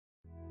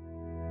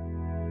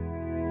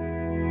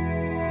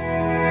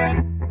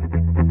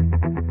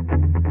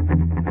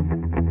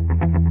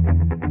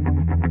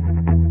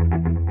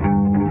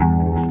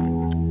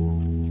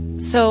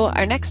So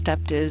our next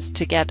step is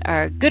to get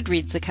our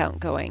Goodreads account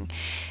going,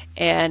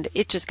 and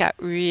it just got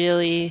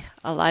really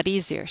a lot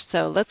easier.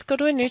 So let's go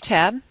to a new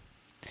tab.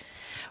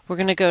 We're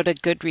going to go to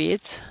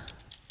Goodreads.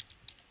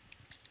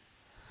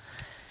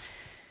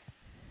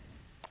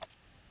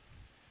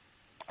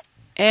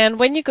 And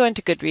when you go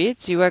into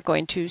Goodreads, you are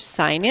going to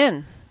sign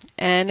in,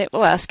 and it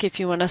will ask you if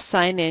you want to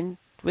sign in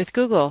with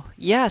Google.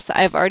 Yes,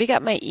 I've already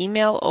got my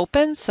email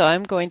open, so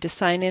I'm going to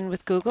sign in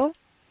with Google.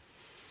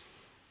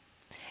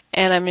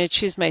 And I'm going to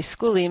choose my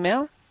school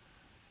email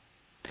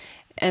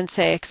and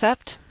say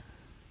accept.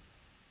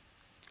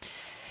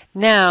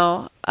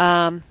 Now,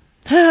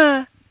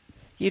 you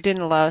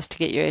didn't allow us to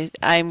get your,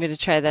 I'm going to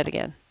try that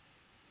again.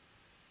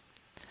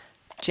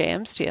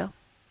 JM Steele.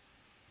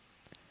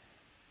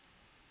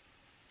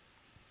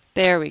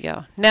 There we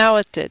go. Now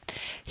it did.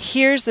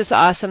 Here's this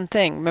awesome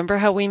thing. Remember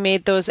how we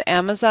made those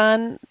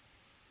Amazon,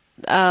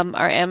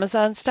 our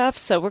Amazon stuff?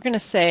 So we're going to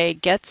say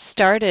get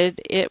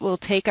started. It will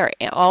take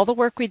all the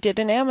work we did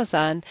in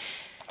Amazon,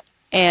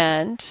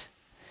 and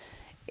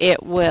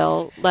it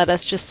will let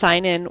us just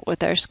sign in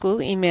with our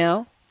school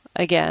email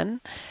again.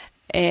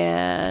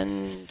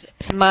 And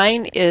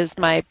mine is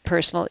my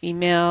personal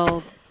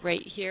email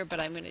right here,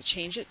 but I'm going to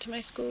change it to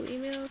my school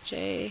email,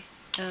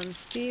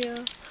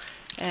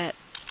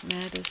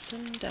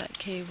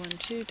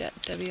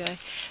 jmsteele@madison.k12.wi.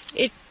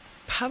 It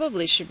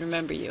probably should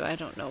remember you. I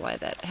don't know why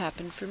that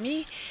happened for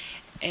me.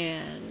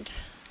 And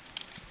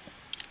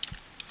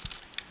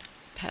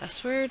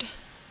password.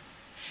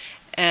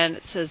 And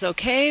it says,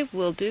 okay,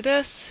 we'll do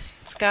this.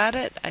 It's got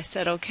it. I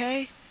said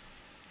okay.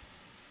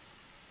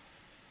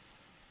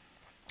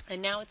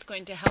 And now it's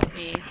going to help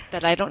me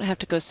that I don't have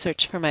to go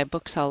search for my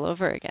books all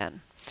over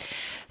again.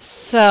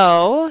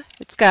 So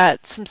it's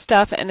got some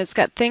stuff, and it's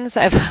got things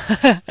I've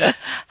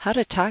how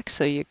to talk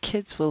so your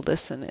kids will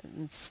listen,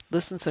 and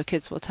listen so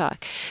kids will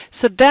talk.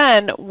 So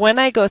then when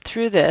I go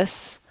through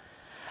this,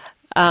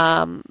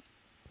 I'm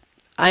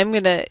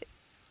gonna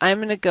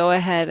go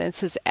ahead, and it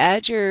says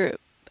add your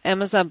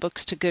Amazon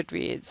books to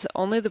Goodreads,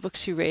 only the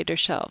books you rate or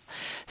shelve.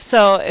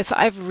 So if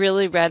I've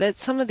really read it,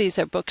 some of these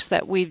are books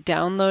that we've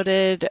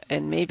downloaded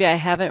and maybe I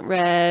haven't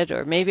read,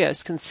 or maybe I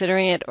was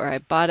considering it, or I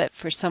bought it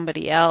for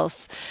somebody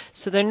else.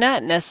 So they're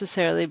not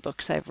necessarily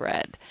books I've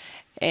read.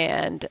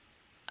 And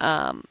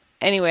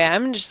anyway,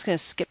 I'm just going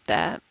to skip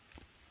that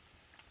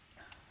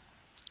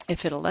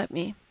if it'll let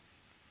me.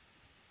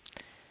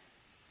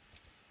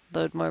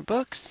 Load more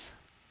books.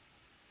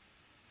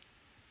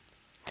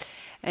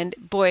 And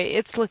boy,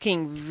 it's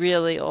looking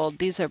really old.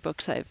 These are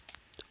books I've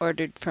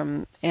ordered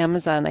from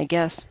Amazon, I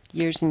guess,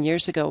 years and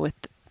years ago with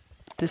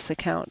this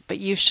account. But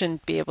you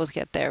shouldn't be able to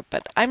get there.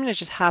 But I'm going to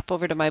just hop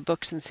over to my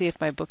books and see if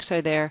my books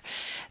are there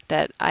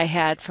that I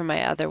had from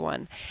my other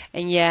one.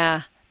 And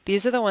yeah,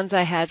 these are the ones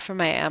I had from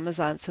my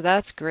Amazon, so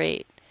that's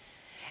great.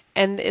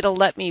 And it'll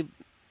let me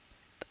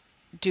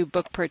do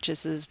book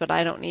purchases, but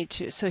I don't need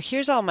to. So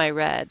here's all my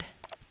read.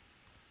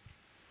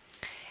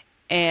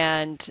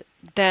 And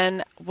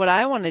then what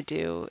I want to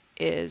do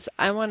is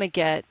I want to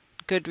get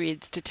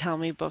Goodreads to tell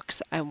me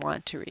books I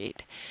want to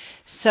read.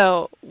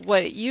 So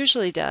what it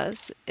usually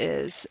does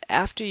is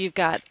after you've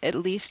got at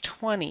least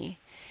 20,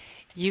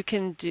 you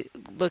can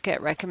look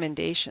at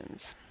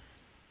recommendations.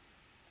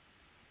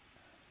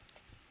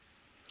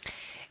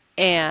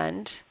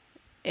 And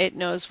it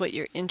knows what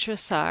your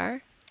interests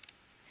are.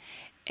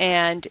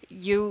 And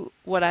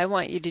what I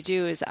want you to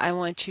do is I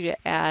want you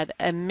to add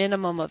a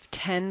minimum of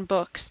 10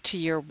 books to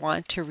your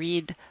want to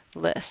read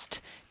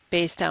list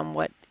based on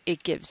what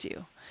it gives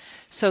you.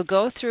 So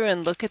go through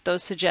and look at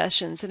those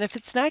suggestions. And if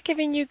it's not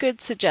giving you good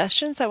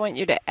suggestions, I want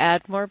you to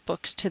add more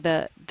books to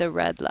the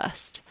read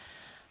list.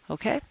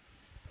 Okay?